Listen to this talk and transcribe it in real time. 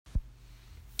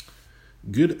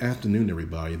Good afternoon,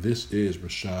 everybody. This is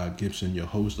Rashad Gibson, your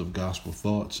host of Gospel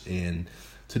Thoughts, and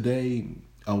today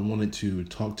I wanted to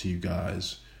talk to you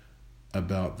guys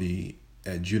about the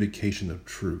adjudication of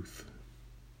truth.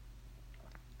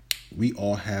 We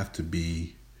all have to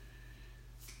be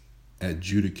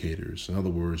adjudicators, in other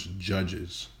words,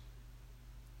 judges.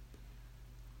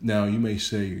 Now, you may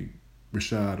say,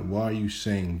 Rashad, why are you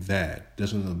saying that?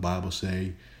 Doesn't the Bible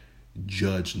say,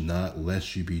 judge not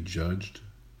lest you be judged?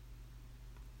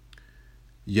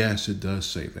 Yes, it does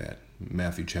say that.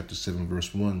 Matthew chapter 7,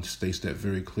 verse 1 states that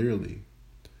very clearly.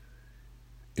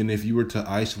 And if you were to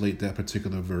isolate that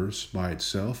particular verse by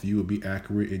itself, you would be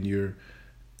accurate in your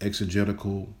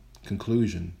exegetical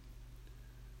conclusion.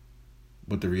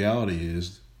 But the reality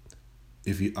is,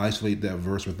 if you isolate that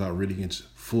verse without reading its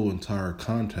full entire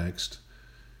context,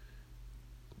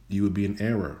 you would be in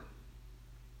error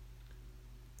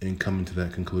in coming to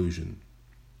that conclusion.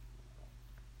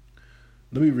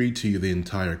 Let me read to you the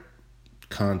entire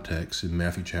context in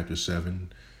Matthew chapter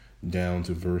 7 down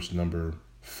to verse number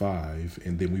 5,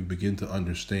 and then we begin to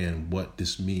understand what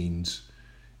this means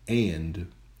and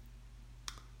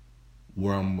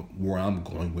where I'm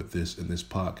going with this in this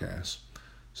podcast.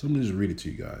 So I'm going to just read it to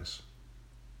you guys.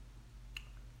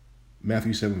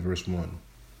 Matthew 7 verse 1.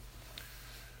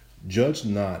 Judge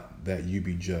not that you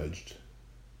be judged,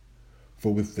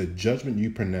 for with the judgment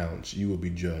you pronounce you will be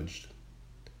judged.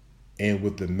 And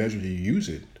with the measure you use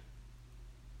it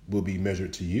will be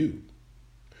measured to you.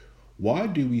 Why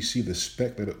do you see the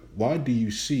speck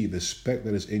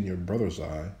that is in your brother's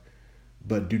eye,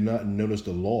 but do not notice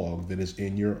the log that is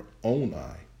in your own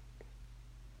eye?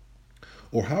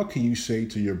 Or how can you say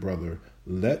to your brother,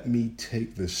 let me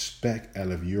take the speck out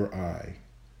of your eye,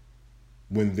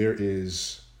 when there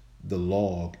is the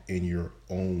log in your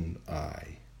own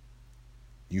eye?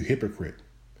 You hypocrite.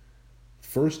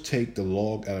 First take the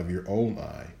log out of your own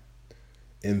eye,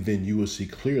 and then you will see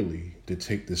clearly to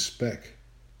take the speck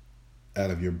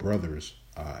out of your brother's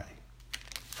eye.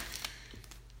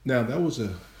 Now, that was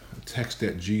a text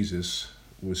that Jesus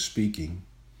was speaking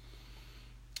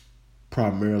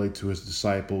primarily to his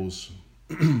disciples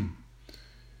and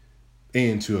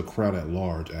to a crowd at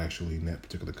large, actually, in that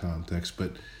particular context.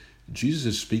 But Jesus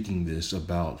is speaking this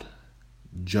about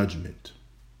judgment.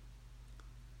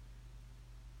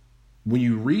 When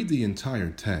you read the entire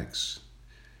text,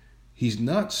 he's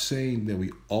not saying that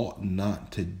we ought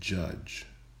not to judge.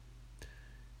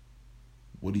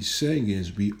 What he's saying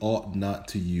is we ought not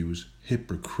to use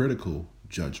hypocritical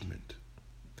judgment.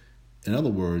 In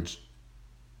other words,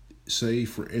 say,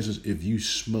 for instance, if you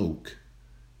smoke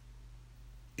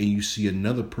and you see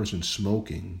another person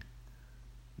smoking,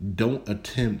 don't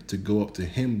attempt to go up to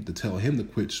him to tell him to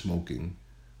quit smoking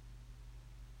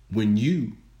when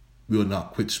you will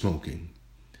not quit smoking,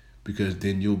 because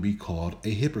then you'll be called a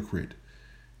hypocrite.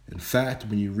 In fact,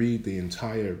 when you read the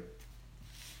entire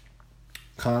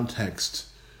context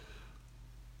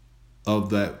of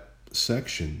that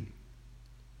section,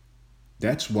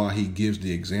 that's why he gives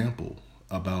the example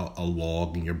about a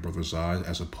log in your brother's eye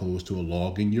as opposed to a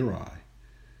log in your eye.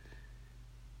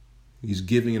 He's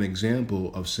giving an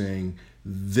example of saying,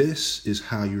 this is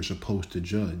how you're supposed to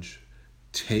judge.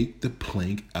 Take the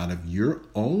plank out of your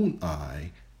own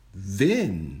eye,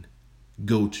 then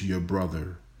go to your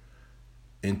brother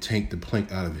and take the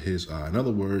plank out of his eye. In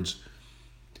other words,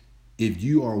 if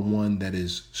you are one that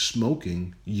is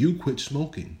smoking, you quit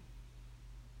smoking.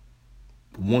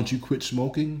 Once you quit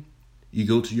smoking, you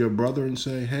go to your brother and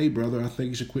say, hey, brother, I think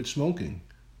you should quit smoking.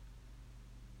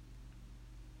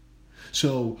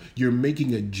 So you're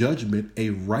making a judgment,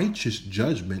 a righteous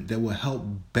judgment that will help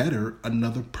better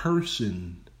another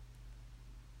person.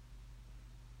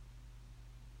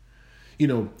 You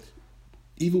know,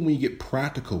 even when you get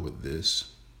practical with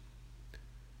this,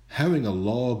 having a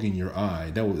log in your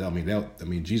eye,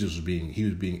 Jesus was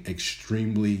being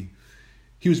extremely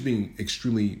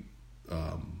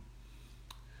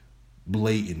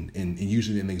blatant and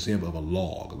using an example of a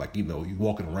log, like, you're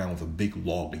walking around with a big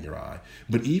log in your eye.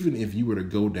 But even if you were to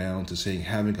go down to saying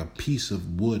having a piece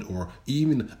of wood or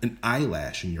even an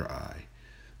eyelash in your eye,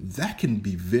 that can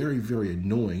be very, very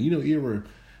annoying. You ever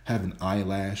have an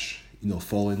eyelash,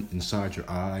 falling inside your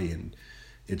eye and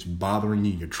it's bothering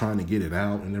you, you're trying to get it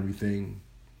out and everything.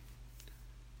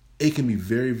 It can be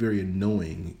very, very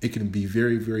annoying. It can be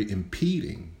very, very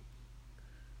impeding.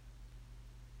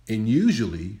 And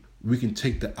usually we can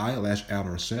take the eyelash out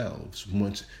ourselves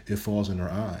once it falls in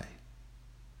our eye.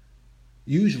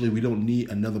 Usually we don't need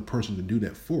another person to do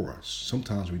that for us.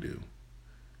 Sometimes we do.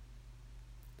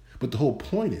 But the whole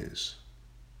point is,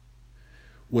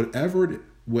 whatever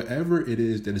it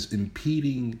is that is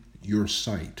impeding your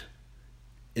sight,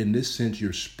 in this sense,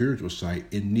 your spiritual sight,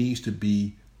 it needs to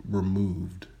be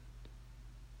removed.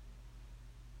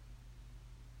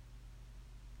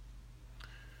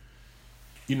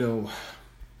 You know,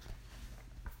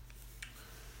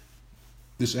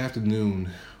 this afternoon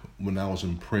when I was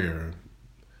in prayer,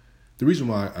 the reason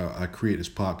why I created this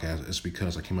podcast is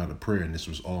because I came out of prayer and this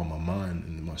was all in my mind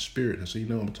and in my spirit. I said, I'm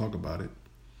going to talk about it.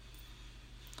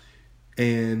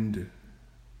 And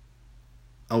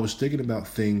I was thinking about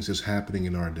things that's happening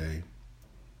in our day.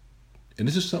 And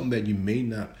this is something that you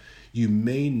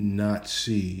may not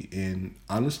see. And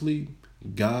honestly,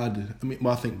 God,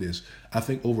 I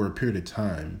think over a period of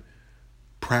time,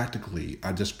 practically,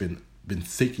 I just been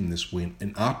thinking this way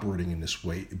and operating in this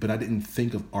way, but I didn't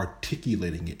think of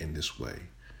articulating it in this way.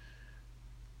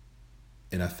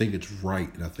 And I think it's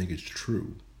right, and I think it's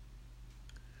true.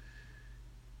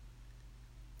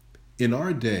 In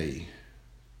our day,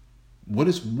 what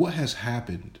has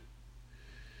happened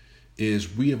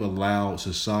is we have allowed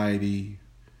society,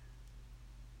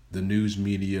 the news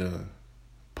media,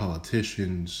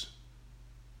 politicians,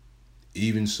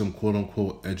 even some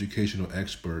quote-unquote educational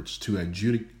experts to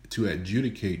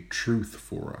adjudicate truth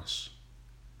for us.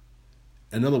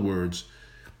 In other words,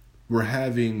 we're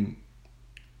having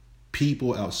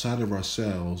people outside of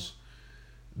ourselves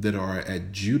that are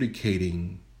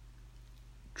adjudicating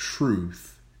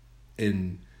truth,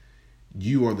 and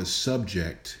you are the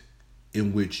subject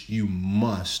in which you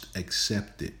must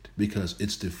accept it because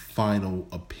it's the final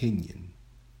opinion.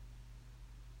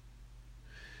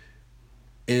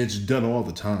 And it's done all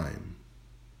the time.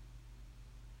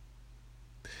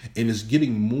 And it's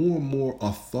getting more and more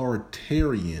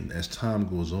authoritarian as time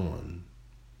goes on.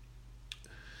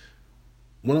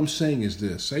 What I'm saying is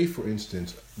this. Say, for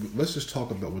instance, let's just talk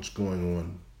about what's going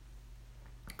on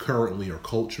currently or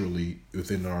culturally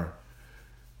within our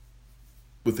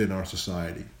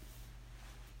society.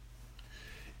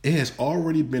 It has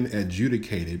already been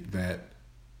adjudicated that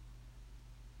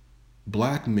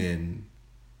black men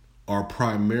are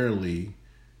primarily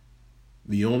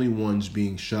the only ones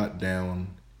being shot down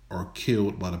or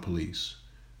killed by the police.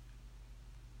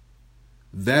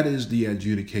 That is the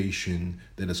adjudication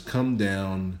that has come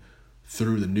down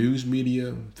through the news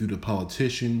media, through the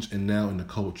politicians, and now in the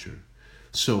culture.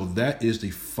 So that is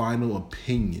the final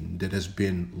opinion that has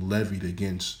been levied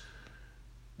against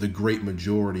the great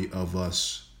majority of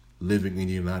us living in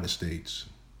the United States.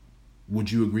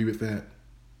 Would you agree with that?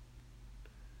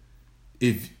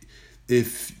 If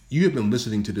you have been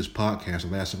listening to this podcast, the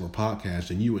last several podcasts,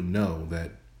 then you would know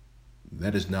that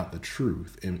that is not the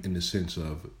truth in the sense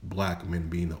of black men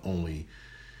being the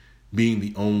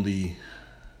only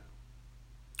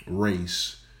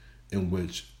race in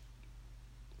which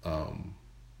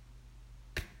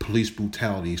police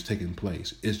brutality is taking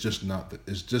place. It's just not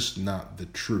the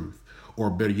truth. Or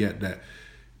better yet, that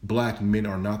black men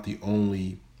are not the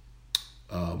only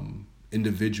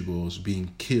individuals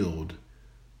being killed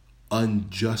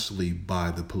unjustly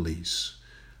by the police.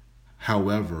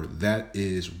 However, that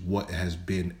is what has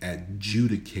been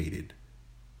adjudicated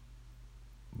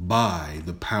by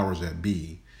the powers that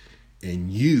be. And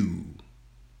you,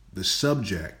 the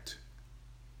subject,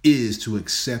 is to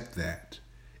accept that.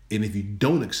 And if you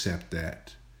don't accept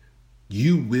that,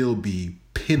 you will be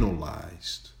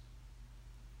penalized.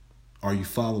 Are you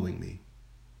following me?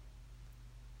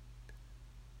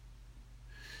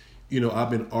 I've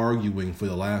been arguing for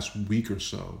the last week or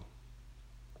so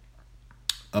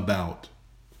about,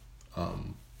 let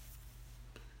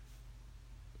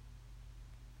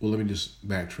me just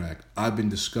backtrack. I've been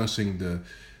discussing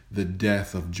the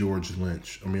death of George Floyd,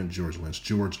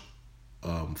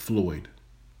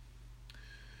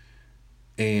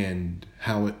 and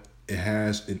how it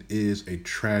has and is a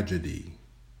tragedy.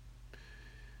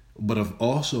 But I've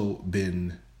also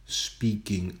been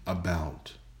speaking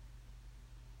about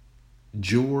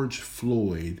George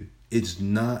Floyd is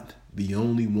not the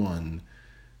only one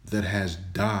that has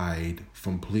died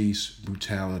from police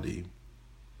brutality.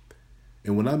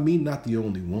 And when I mean not the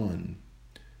only one,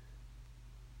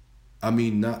 I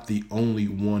mean not the only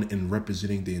one in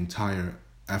representing the entire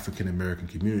African American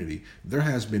community. There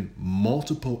has been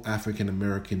multiple African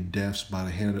American deaths by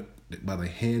the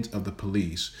hands of the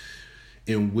police,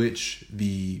 in which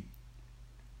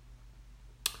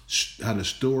how the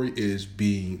story is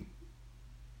being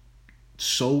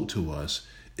sold to us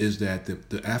is that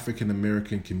the African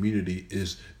American community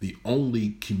is the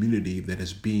only community that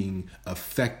is being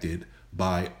affected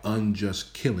by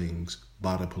unjust killings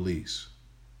by the police.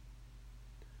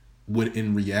 When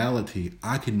in reality,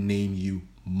 I can name you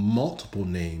multiple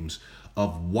names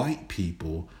of white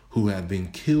people who have been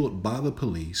killed by the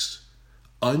police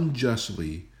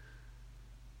unjustly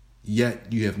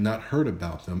yet you have not heard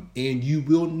about them, and you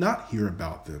will not hear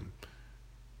about them.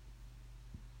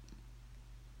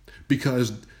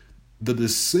 Because the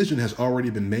decision has already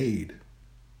been made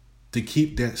to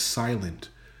keep that silent.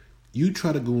 You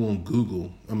try to go on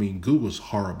Google. I mean, Google's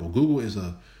horrible.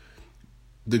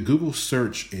 The Google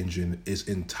search engine is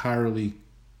entirely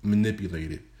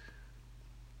manipulated.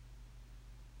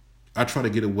 I try to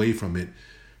get away from it,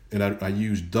 and I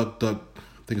use DuckDuck.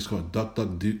 I think it's called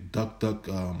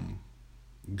DuckDuck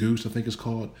Goose. I think it's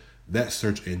called that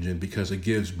search engine, because it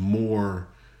gives more.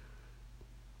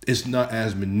 It's not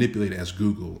as manipulated as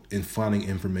Google in finding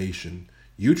information.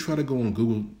 You try to go on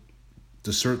Google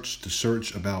to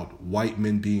search about white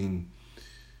men being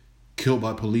killed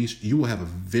by police, you will have a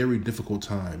very difficult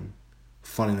time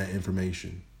finding that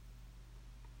information.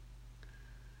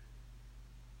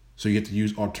 So you have to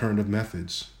use alternative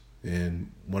methods.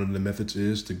 And one of the methods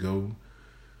is to go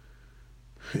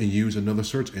and use another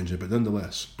search engine. But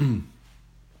nonetheless, and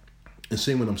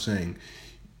same what I'm saying,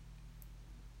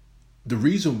 the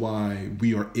reason why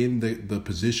we are in the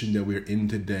position that we're in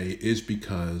today is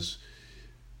because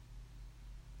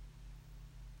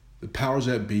the powers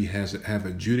that be have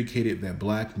adjudicated that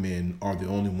black men are the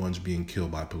only ones being killed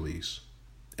by police.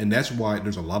 And that's why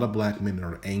there's a lot of black men that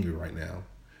are angry right now.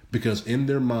 Because in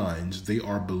their minds, they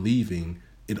are believing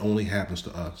it only happens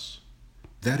to us.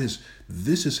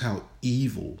 This is how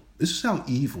evil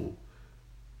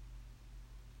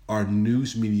our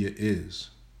news media is.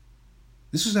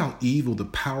 This is how evil the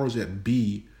powers that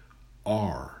be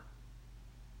are.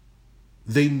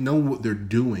 They know what they're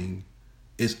doing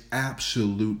is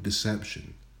absolute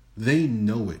deception. They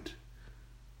know it.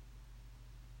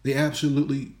 They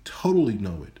absolutely, totally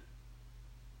know it.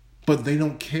 But they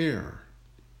don't care.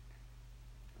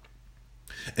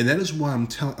 And that is why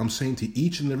I'm saying to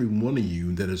each and every one of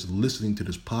you that is listening to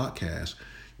this podcast,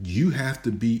 you have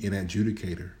to be an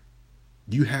adjudicator.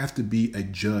 You have to be a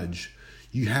judge.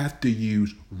 You have to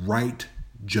use right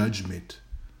judgment.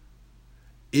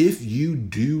 If you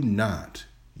do not,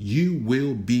 you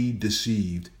will be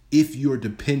deceived. If you're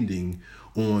depending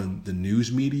on the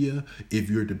news media, if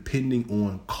you're depending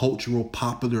on cultural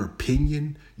popular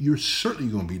opinion, you're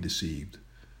certainly going to be deceived.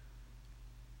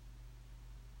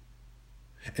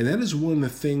 And that is one of the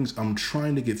things I'm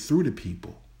trying to get through to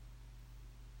people.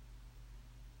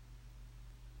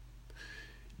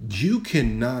 You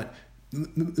cannot,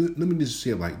 let me just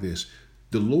say it like this.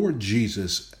 The Lord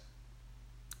Jesus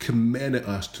commanded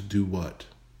us to do what?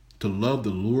 To love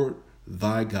the Lord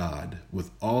thy God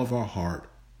with all of our heart,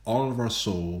 all of our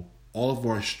soul, all of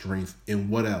our strength,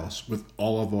 and what else? With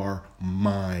all of our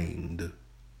mind.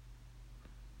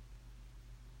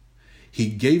 He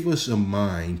gave us a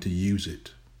mind to use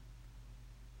it.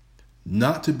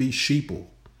 Not to be sheeple.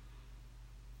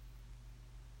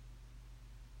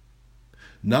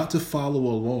 Not to follow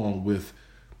along with,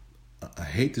 I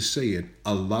hate to say it,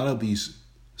 a lot of these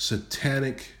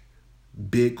satanic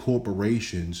big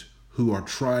corporations who are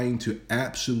trying to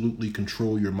absolutely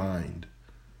control your mind.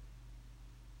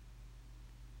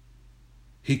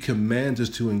 He commands us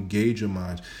to engage your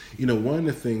minds. You know, one of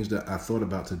the things that I thought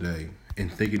about today in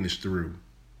thinking this through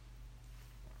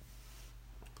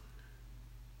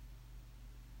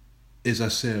is I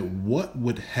said, what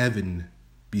would heaven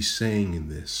be saying in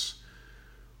this?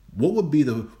 What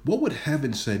would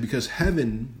heaven say? Because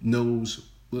heaven knows,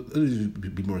 let me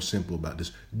be more simple about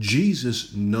this.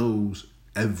 Jesus knows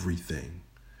everything.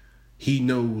 He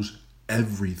knows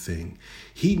everything.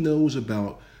 He knows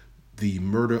about the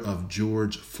murder of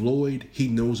George Floyd. He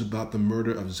knows about the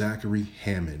murder of Zachary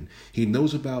Hammond. He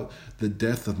knows about the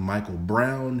death of Michael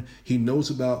Brown. He knows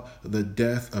about the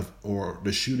death of or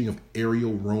the shooting of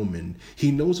Ariel Roman.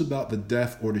 He knows about the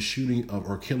death or the shooting of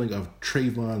or killing of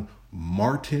Trayvon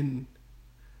Martin.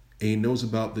 And he knows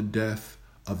about the death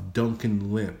of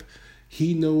Duncan Lemp.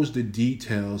 He knows the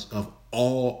details of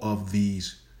all of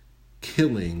these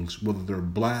killings, whether they're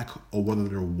black or whether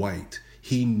they're white.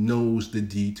 He knows the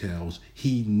details.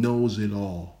 He knows it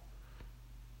all.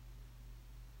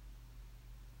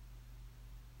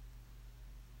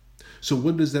 So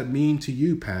what does that mean to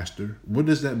you, Pastor? What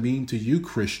does that mean to you,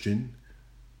 Christian?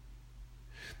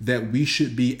 That we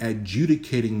should be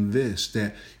adjudicating this,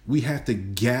 that we have to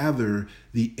gather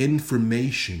the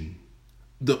information,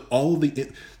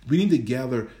 we need to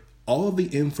gather all of the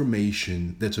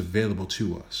information that's available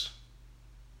to us.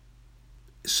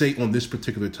 Say on this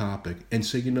particular topic and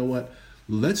say, you know what?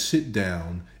 Let's sit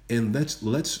down and let's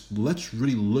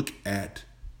really look at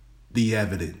the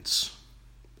evidence.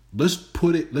 Let's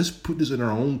put this in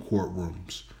our own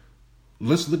courtrooms.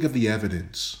 Let's look at the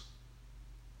evidence.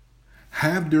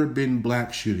 Have there been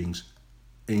black shootings?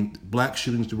 and black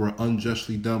shootings that were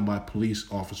unjustly done by police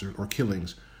officers, or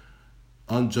killings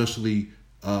unjustly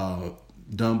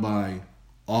done by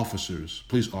officers,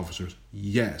 police officers?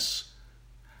 Yes.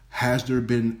 Has there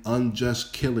been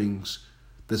unjust killings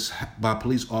by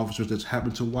police officers that's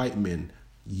happened to white men?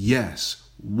 Yes.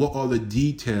 What are the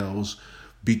details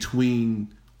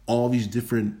between all these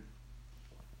different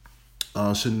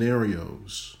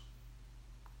scenarios?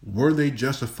 Were they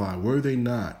justified? Were they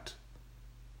not?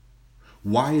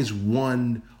 Why is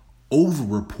one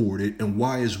overreported and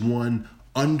why is one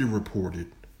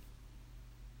underreported?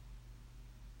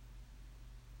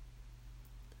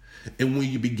 And when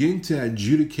you begin to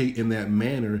adjudicate in that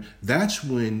manner, that's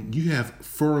when you have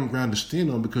firm ground to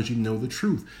stand on, because you know the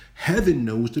truth. Heaven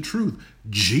knows the truth.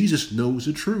 Jesus knows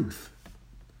the truth.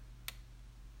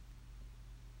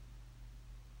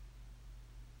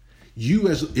 You,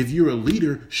 if you're a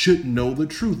leader, should know the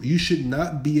truth. You should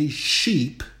not be a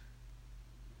sheep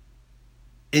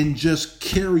and just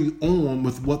carry on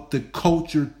with what the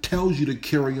culture tells you to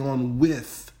carry on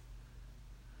with,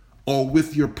 or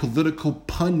with your political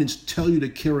pundits tell you to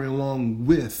carry along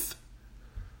with,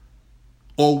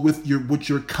 or with what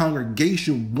your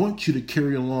congregation wants you to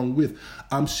carry along with.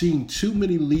 I'm seeing too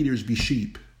many leaders be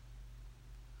sheep.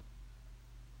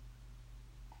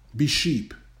 Be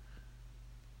sheep.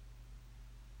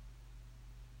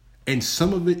 And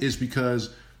some of it is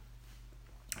because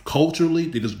culturally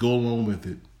they just go along with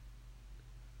it.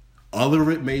 Other of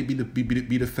it may be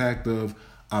the fact of,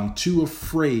 I'm too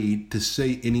afraid to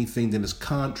say anything that is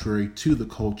contrary to the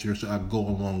culture, so I go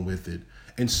along with it.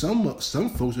 And some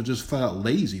folks are just flat out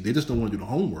lazy. They just don't want to do the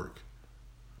homework.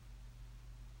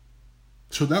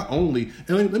 So not only,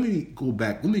 and let me go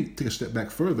back, let me take a step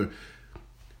back further.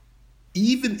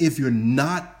 Even if you're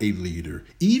not a leader,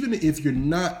 even if you're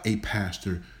not a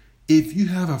pastor, if you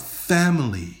have a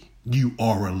family, you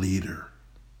are a leader.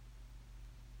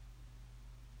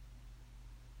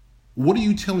 What are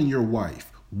you telling your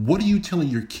wife? What are you telling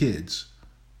your kids?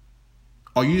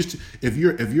 Are you just, if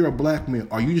you're a black man,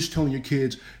 are you just telling your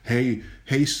kids, hey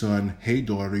son, hey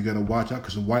daughter, you got to watch out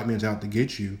because the white man's out to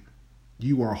get you?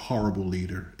 You are a horrible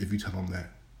leader if you tell them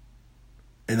that.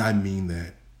 And I mean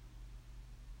that.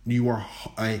 You are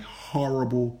a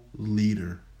horrible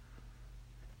leader.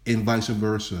 And vice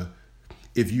versa.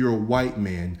 If you're a white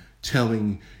man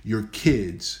telling your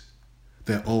kids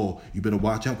that, oh, you better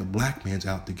watch out, the black man's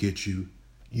out to get you,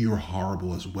 you're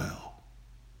horrible as well.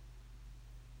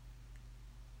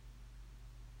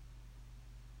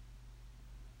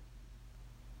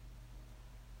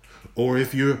 Or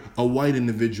if you're a white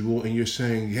individual and you're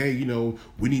saying, hey,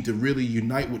 we need to really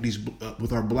unite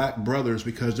with our black brothers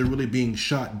because they're really being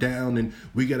shot down and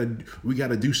we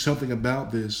gotta do something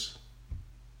about this.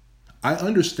 I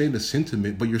understand the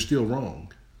sentiment, but you're still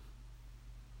wrong.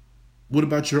 What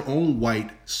about your own white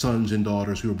sons and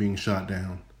daughters who are being shot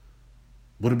down?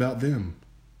 What about them?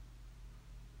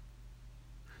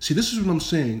 See, this is what I'm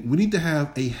saying. We need to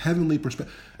have a heavenly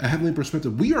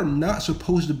perspective. We are not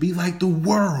supposed to be like the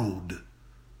world.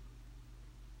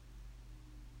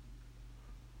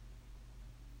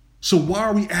 So why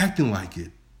are we acting like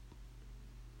it?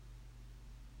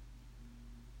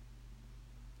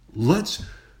 Let's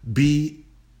be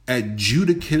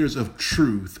adjudicators of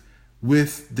truth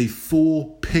with the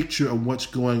full picture of what's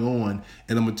going on.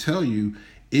 And I'm going to tell you,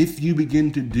 if you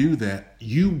begin to do that,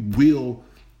 you will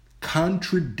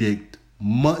contradict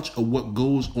much of what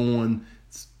goes on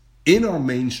in our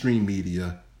mainstream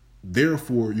media.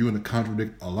 Therefore, you're going to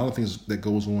contradict a lot of things that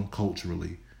goes on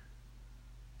culturally.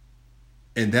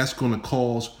 And that's going to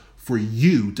cause for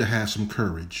you to have some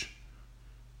courage.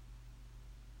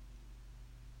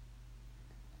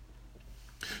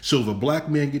 So if a black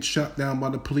man gets shot down by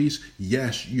the police,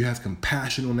 yes, you have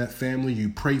compassion on that family. You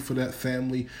pray for that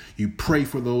family. You pray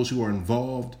for those who are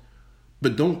involved.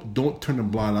 But don't turn a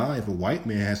blind eye if a white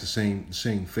man has the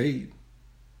same fate.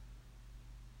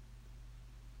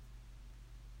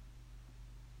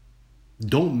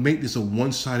 Don't make this a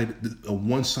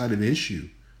one-sided issue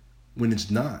when it's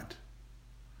not.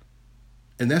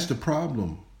 And that's the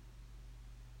problem.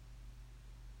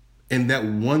 And that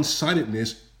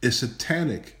one-sidedness is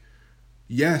satanic.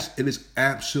 Yes, it is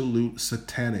absolute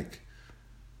satanic.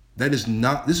 This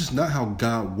is not how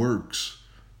God works.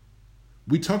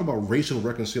 We talk about racial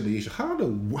reconciliation. How in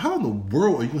the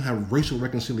world are you going to have racial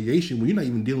reconciliation when you're not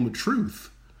even dealing with truth?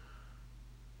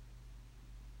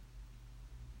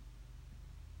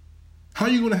 How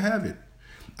are you going to have it?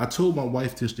 I told my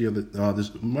wife this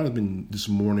this might have been this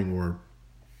morning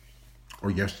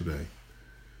or yesterday.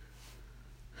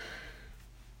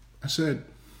 I said,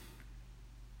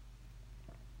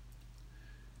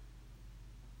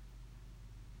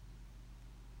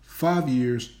 5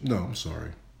 years, no, I'm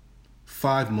sorry,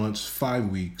 5 months,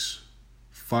 5 weeks,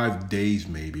 5 days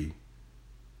maybe,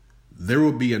 there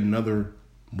will be another,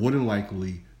 more than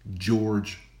likely,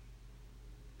 George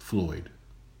Floyd.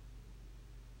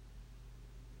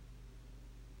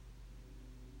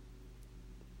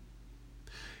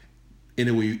 And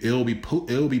it'll be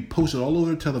posted all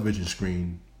over the television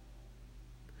screen,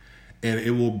 and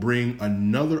it will bring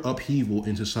another upheaval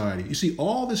in society. You see,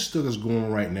 all this stuff that's going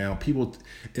on right now, people,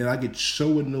 and I get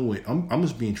so annoyed. I'm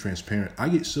just being transparent. I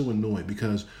get so annoyed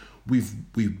because we've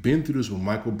been through this with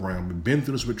Michael Brown, we've been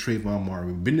through this with Trayvon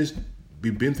Martin, we've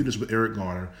been through this with Eric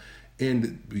Garner,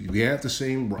 and we had the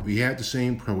same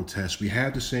protests, we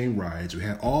had the same riots, we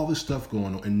had all this stuff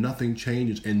going on, and nothing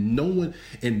changes, and no one.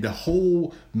 And the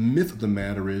whole myth of the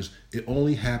matter is, it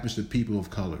only happens to people of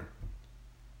color.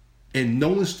 And no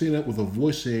one's standing up with a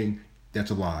voice saying,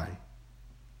 that's a lie.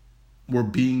 We're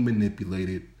being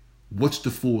manipulated. What's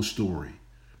the full story?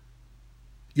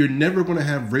 You're never going to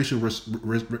have racial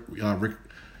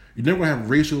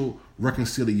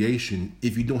reconciliation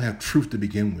if you don't have truth to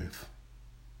begin with.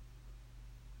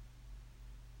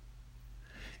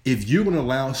 If you're going to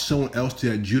allow someone else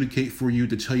to adjudicate for you,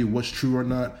 to tell you what's true or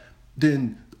not,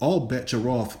 then all bets are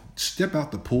off. Step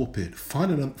out the pulpit. Find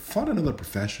another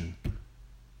profession.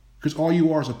 Because all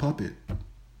you are is a puppet.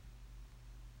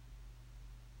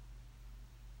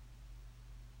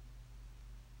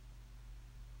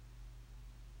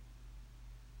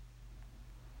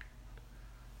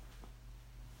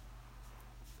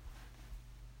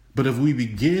 But if we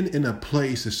begin in a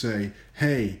place to say,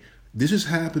 hey, this is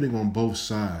happening on both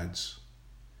sides.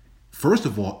 First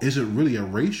of all, is it really a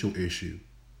racial issue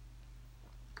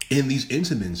in these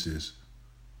incidences?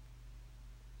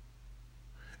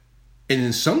 And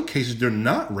in some cases, they're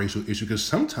not racial issues, because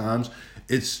sometimes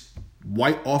it's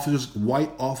white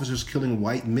officers killing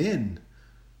white men.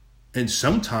 And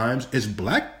sometimes it's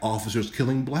black officers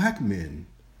killing black men.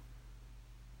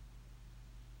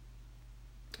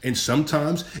 And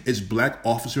sometimes it's black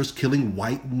officers killing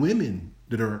white women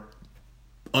that are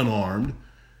unarmed.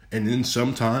 And then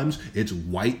sometimes it's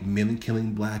white men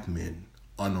killing black men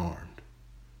unarmed.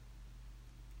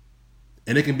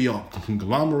 And it can be a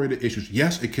conglomerated issues.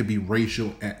 Yes, it could be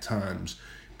racial at times.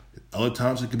 Other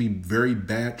times it could be very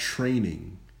bad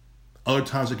training. Other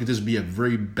times it could just be a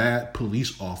very bad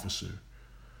police officer.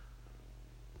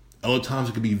 Other times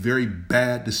it could be very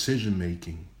bad decision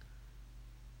making.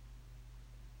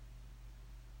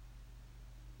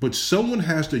 But someone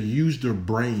has to use their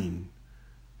brain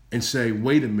and say,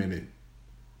 wait a minute.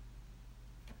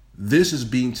 This is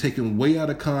being taken way out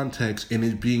of context and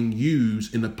is being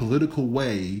used in a political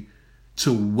way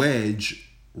to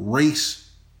wedge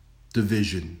race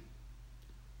division.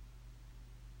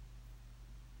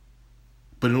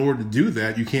 But in order to do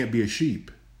that, you can't be a sheep.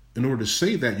 In order to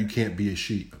say that, you can't be a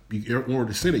sheep. In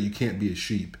order to say that, you can't be a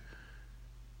sheep.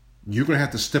 You're going to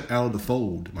have to step out of the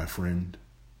fold, my friend.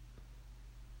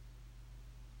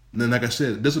 And then, like I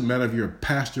said, it doesn't matter if you're a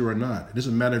pastor or not. It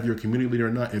doesn't matter if you're a community leader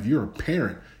or not. If you're a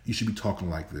parent, you should be talking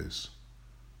like this.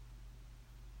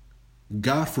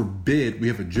 God forbid we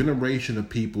have a generation of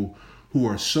people who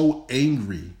are so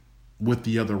angry with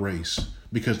the other race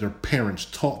because their parents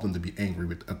taught them to be angry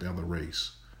with the other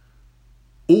race.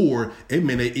 Or it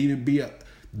may not even be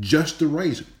just the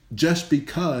race, just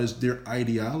because their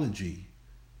ideology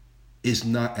is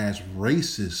not as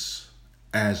racist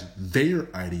as their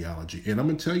ideology. And I'm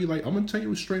gonna tell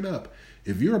you straight up.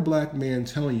 If you're a black man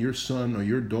telling your son or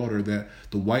your daughter that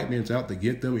the white man's out to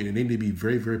get them and they need to be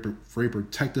very, very, very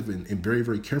protective and very,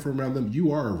 very careful around them,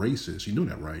 you are a racist. You know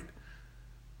that, right?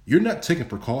 You're not taking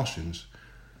precautions.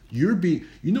 You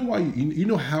know why? You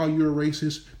know how you're a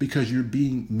racist? Because you're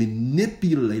being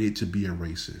manipulated to be a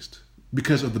racist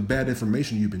because of the bad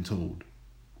information you've been told,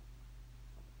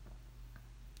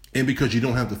 and because you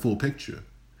don't have the full picture.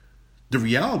 The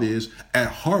reality is,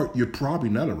 at heart, you're probably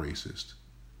not a racist.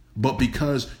 But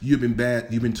because you've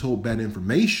been told bad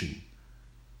information,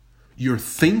 your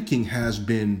thinking has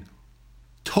been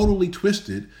totally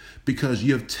twisted because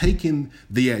you have taken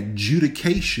the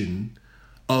adjudication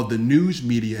of the news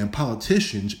media and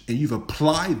politicians and you've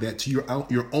applied that to your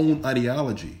own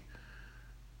ideology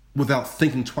without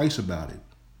thinking twice about it.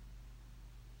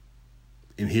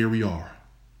 And here we are.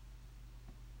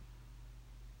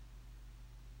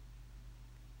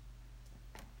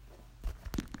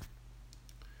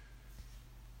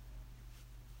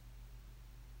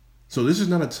 So this is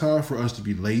not a time for us to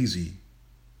be lazy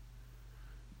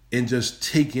and just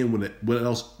take in what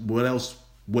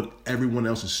everyone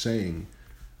else is saying.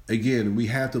 Again, we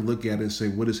have to look at it and say,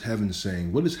 what is heaven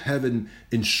saying? What is heaven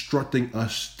instructing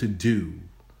us to do?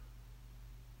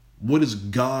 What is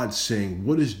God saying?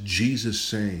 What is Jesus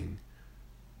saying?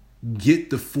 Get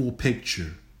the full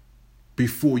picture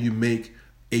before you make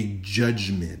a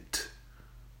judgment.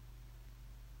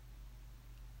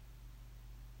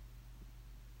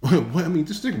 I mean,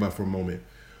 just think about it for a moment.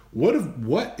 What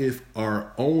if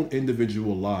our own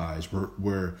individual lives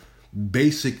were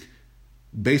basically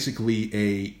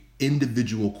a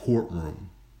individual courtroom?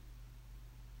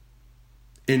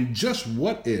 And just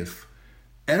what if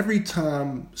every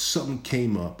time something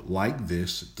came up like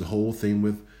this, the whole thing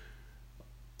with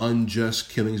unjust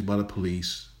killings by the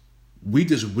police, we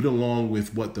just went along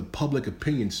with what the public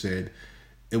opinion said,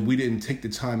 and we didn't take the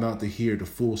time out to hear the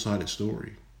full-sided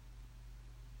story?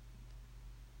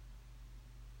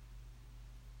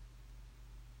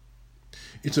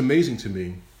 It's amazing to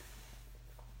me.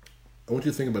 I want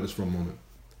you to think about this for a moment.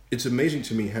 It's amazing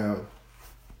to me how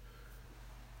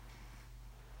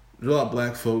there are a lot of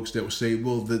black folks that will say,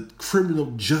 well, the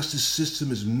criminal justice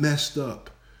system is messed up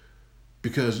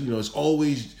because, it's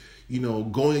always,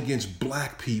 going against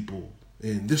black people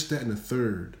and this, that, and the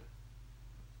third.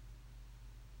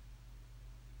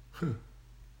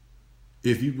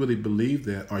 If you really believe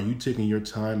that, are you taking your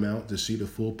time out to see the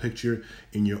full picture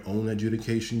in your own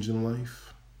adjudications in life?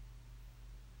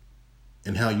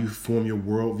 And how you form your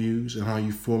worldviews and how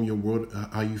you form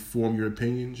your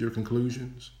opinions, your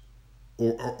conclusions?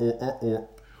 Or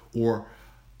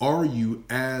are you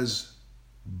as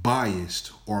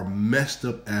biased or messed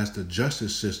up as the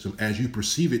justice system as you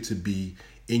perceive it to be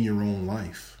in your own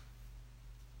life?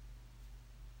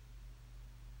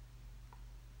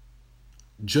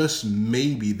 Just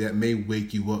maybe that may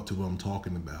wake you up to what I'm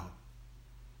talking about.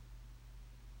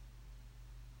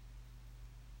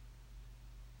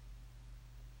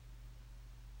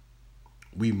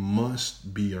 We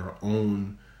must be our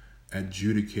own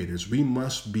adjudicators. We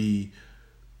must be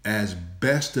as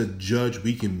best a judge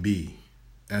we can be,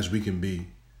 as we can be.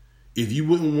 If you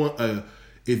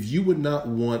would not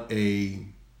want a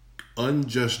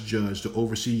unjust judge to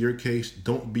oversee your case,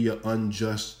 don't be an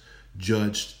unjust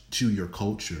judge to your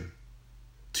culture,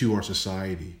 to our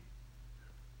society.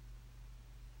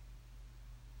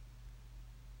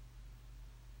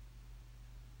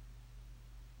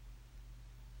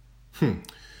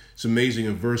 It's amazing.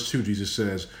 In verse 2, Jesus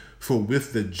says, for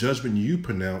with the judgment you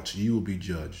pronounce, you will be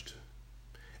judged.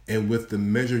 And with the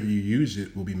measure you use,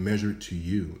 it will be measured to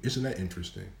you. Isn't that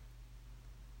interesting?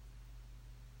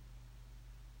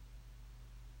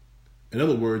 In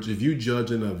other words, if you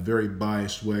judge in a very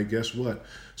biased way, guess what?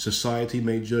 Society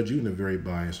may judge you in a very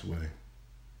biased way.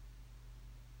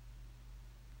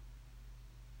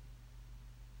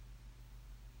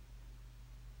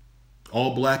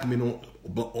 All black men,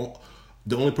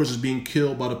 the only persons being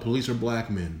killed by the police are black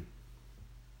men.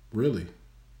 Really?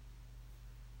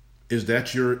 Is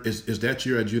that your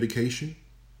adjudication?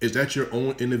 Is that your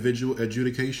own individual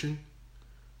adjudication?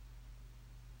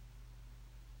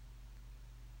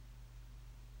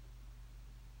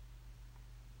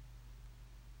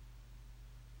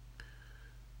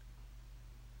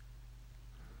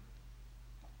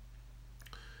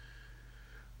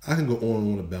 I can go on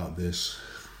and on about this.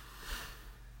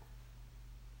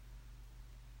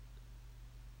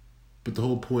 But the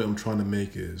whole point I'm trying to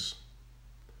make is,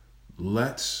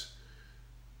 let's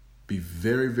be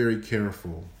very, very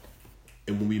careful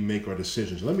and when we make our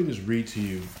decisions. Let me just read to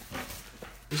you.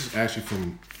 This is actually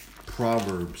from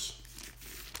Proverbs.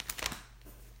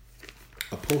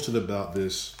 I posted about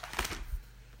this,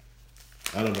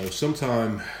 I don't know,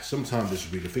 sometime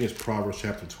this week. I think it's Proverbs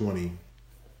chapter 20,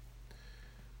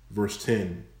 verse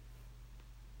 10.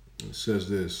 It says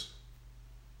this: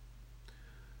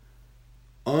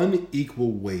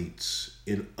 unequal weights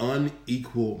and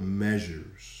unequal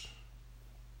measures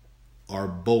are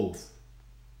both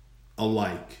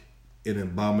alike an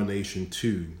abomination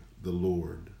to the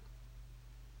Lord.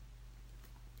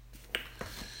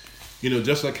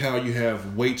 Just like how you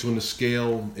have weights on the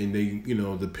scale and they,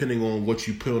 depending on what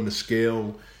you put on the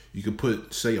scale, you can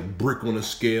put, say, a brick on a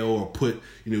scale or put,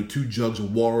 2 jugs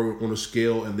of water on a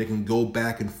scale and they can go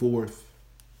back and forth.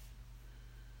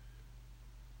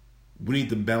 We need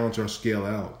to balance our scale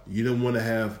out. You don't want to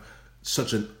have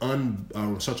such a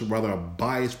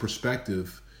biased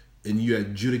perspective and you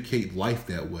adjudicate life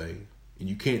that way and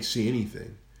you can't see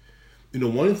anything.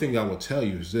 One thing I will tell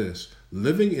you is this: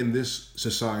 living in this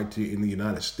society in the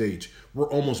United States, we're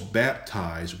almost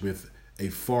baptized with a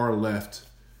far left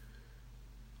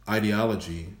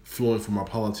ideology flowing from our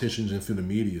politicians and through the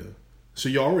media. So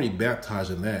you're already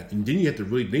baptized in that. And then you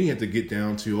have to get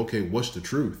down to, okay, what's the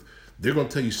truth? They're going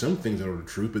to tell you some things that are the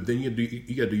truth, but then you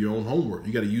got to do your own homework.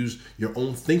 You got to use your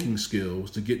own thinking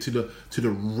skills to get to the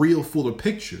real fuller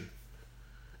picture.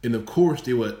 And of course,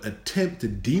 they would attempt to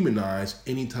demonize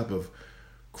any type of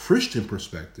Christian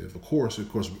perspective. Of course,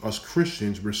 us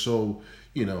Christians, we're so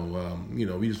we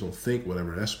just don't think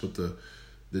whatever. That's what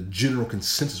the general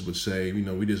consensus would say.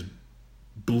 We just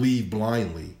believe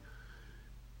blindly.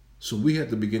 So we have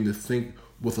to begin to think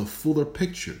with a fuller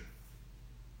picture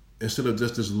instead of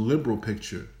just this liberal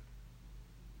picture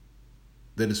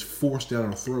that is forced down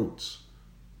our throats.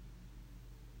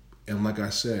 And like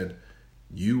I said,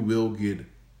 you will get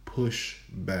pushed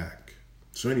back.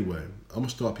 So anyway, I'm going to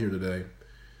stop here today.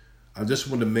 I just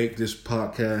want to make this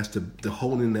podcast to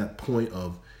hold in that point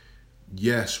of,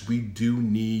 yes, we do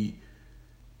need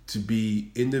to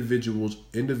be individual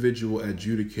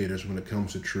adjudicators when it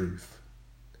comes to truth.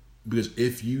 Because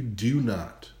if you do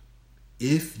not,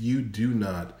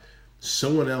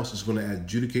 someone else is going to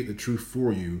adjudicate the truth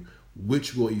for you,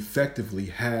 which will effectively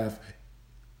have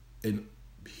a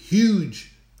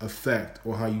huge effect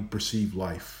on how you perceive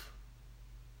life.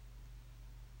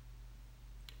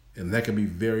 And that can be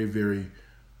very, very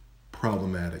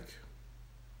problematic.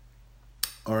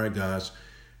 All right, guys.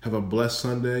 Have a blessed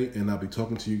Sunday, and I'll be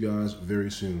talking to you guys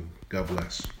very soon. God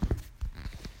bless.